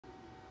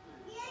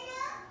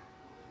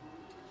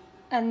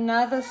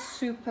Another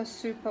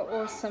super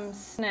awesome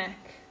snack,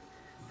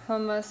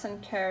 hummus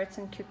and carrots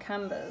and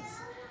cucumbers.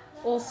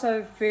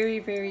 Also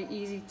very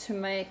easy to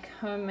make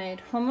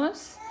homemade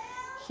hummus.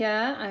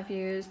 Here I've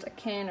used a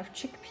can of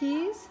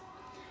chickpeas,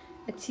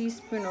 a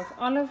teaspoon of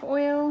olive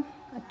oil,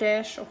 a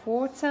dash of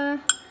water,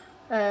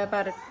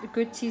 about a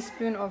good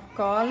teaspoon of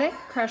garlic,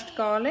 crushed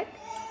garlic,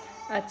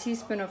 a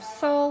teaspoon of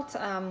salt.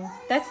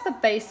 That's the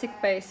basic.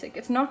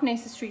 It's not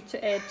necessary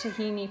to add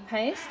tahini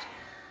paste.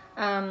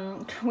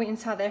 We're in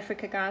South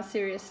Africa, guys,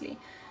 seriously.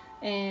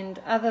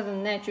 And other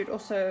than that, you'd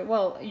also,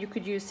 well, you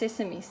could use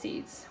sesame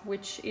seeds,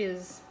 which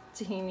is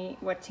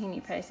what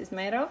tahini paste is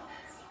made of.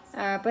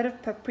 A bit of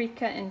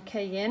paprika and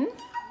cayenne,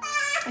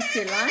 if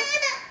you like.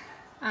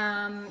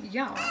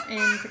 Yeah,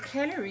 and the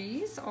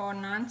calories are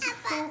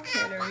 94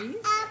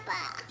 calories.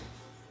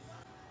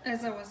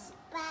 As I was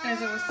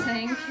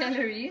saying,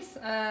 calories.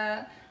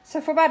 So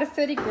for about a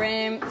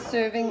 30-gram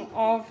serving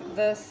of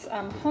this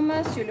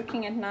hummus, you're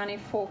looking at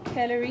 94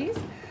 calories.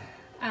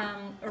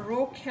 A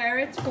raw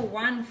carrot, for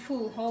one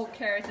full whole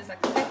carrot, is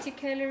like 30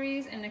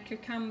 calories, and a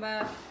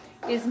cucumber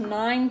is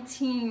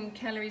 19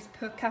 calories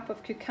per cup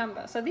of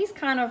cucumber. So these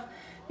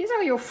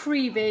are your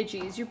free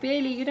veggies. You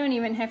don't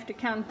even have to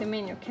count them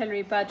in your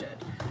calorie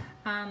budget.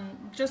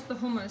 Just the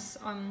hummus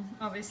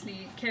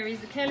obviously carries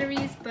the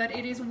calories, but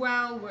it is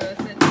well worth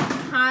it.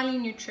 Highly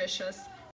nutritious.